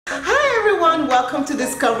Hi everyone, welcome to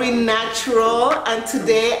Discovering Natural, and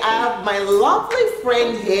today I have my lovely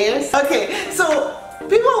friend here. Okay, so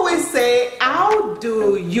people always say, how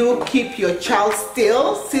do you keep your child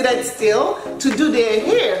still, seated still, to do their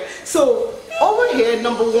hair? So over here,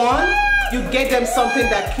 number one, you get them something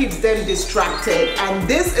that keeps them distracted, and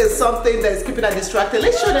this is something that is keeping them distracted.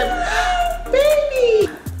 Let's show them,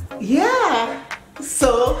 baby. Yeah.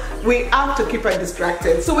 So we have to keep her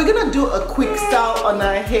distracted. So we're gonna do a quick style on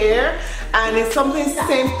her hair, and it's something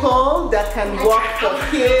simple that can work for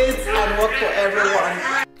kids and work for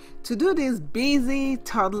everyone. To do this busy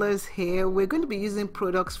toddler's hair, we're going to be using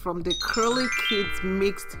products from the Curly Kids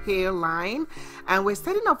Mixed Hair line, and we're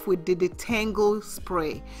starting off with the Detangle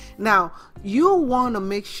spray. Now, you want to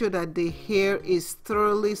make sure that the hair is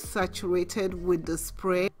thoroughly saturated with the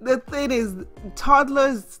spray. The thing is,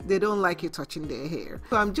 toddlers, they don't like you touching their hair.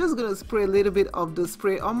 So I'm just going to spray a little bit of the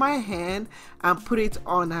spray on my hand and put it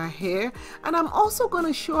on her hair. And I'm also going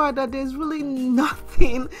to show her that there's really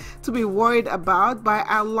nothing to be worried about by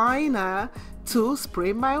allowing her to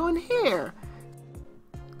spray my own hair.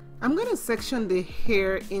 I'm going to section the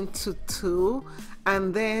hair into two,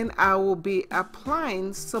 and then I will be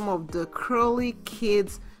applying some of the Curly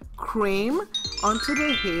Kids Creme onto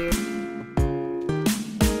the hair.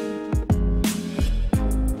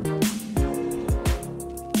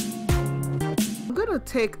 To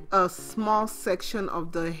take a small section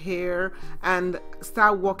of the hair and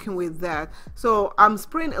start working with that. So I'm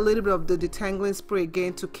spraying a little bit of the detangling spray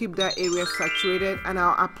again to keep that area saturated, and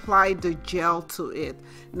I'll apply the gel to it.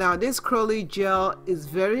 Now this curly gel is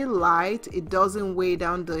very light, it doesn't weigh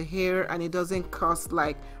down the hair, and it doesn't cause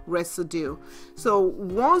like residue. So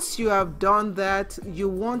once you have done that, you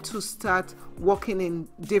want to start working in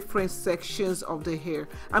different sections of the hair.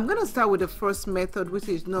 I'm going to start with the first method, which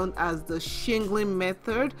is known as the shingling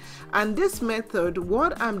method. And this method,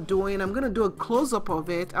 what I'm doing, I'm going to do a close-up of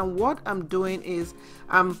it, and what I'm doing is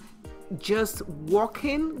I'm just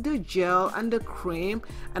working the gel and the cream,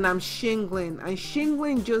 and I'm shingling. And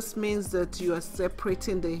shingling just means that you are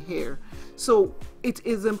separating the hair. So it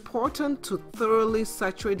is important to thoroughly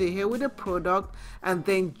saturate the hair with the product and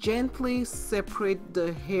then gently separate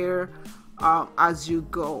the hair as you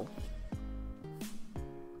go.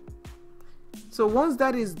 So once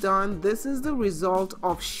that is done, this is the result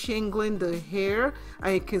of shingling the hair,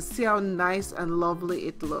 and you can see how nice and lovely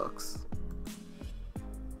it looks.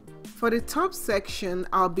 For the top section,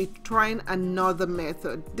 I'll be trying another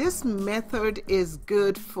method. This method is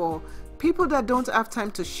good for people that don't have time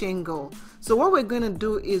to shingle. So what we're going to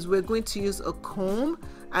do is we're going to use a comb,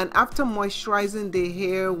 and after moisturizing the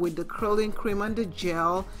hair with the curling cream and the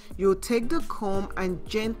gel, you'll take the comb and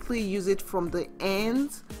gently use it from the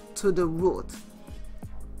ends to the root.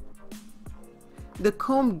 The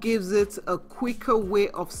comb gives it a quicker way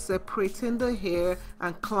of separating the hair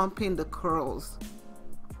and clumping the curls.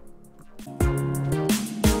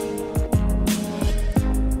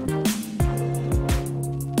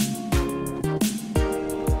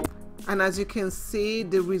 And as you can see,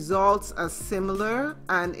 the results are similar,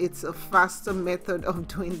 and it's a faster method of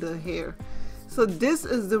doing the hair. So this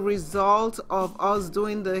is the result of us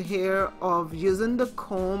doing the hair, of using the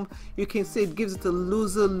comb. You can see it gives it a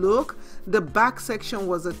looser look. The back section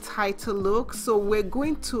was a tighter look. So we're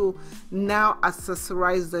going to now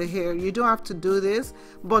accessorize the hair. You don't have to do this,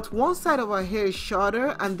 but one side of our hair is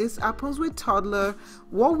shorter, and this happens with toddler.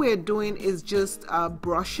 What we're doing is just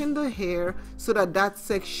brushing the hair so that that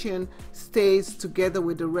section stays together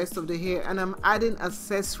with the rest of the hair, and I'm adding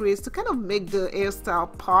accessories to kind of make the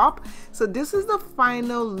hairstyle pop. So this is the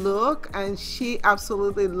final look, and she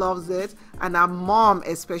absolutely loves it, and our mom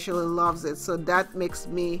especially loves it, so that makes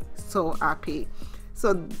me so happy.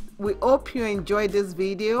 So we hope you enjoyed this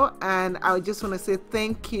video, and I just want to say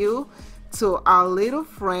thank you to our little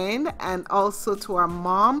friend and also to our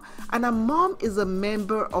mom. And our mom is a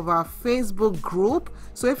member of our Facebook group,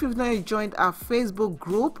 so if you've not joined our Facebook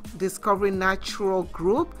group, Discovering Natural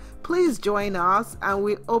group, please join us, and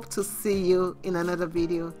we hope to see you in another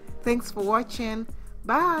video. Thanks for watching.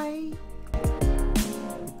 Bye.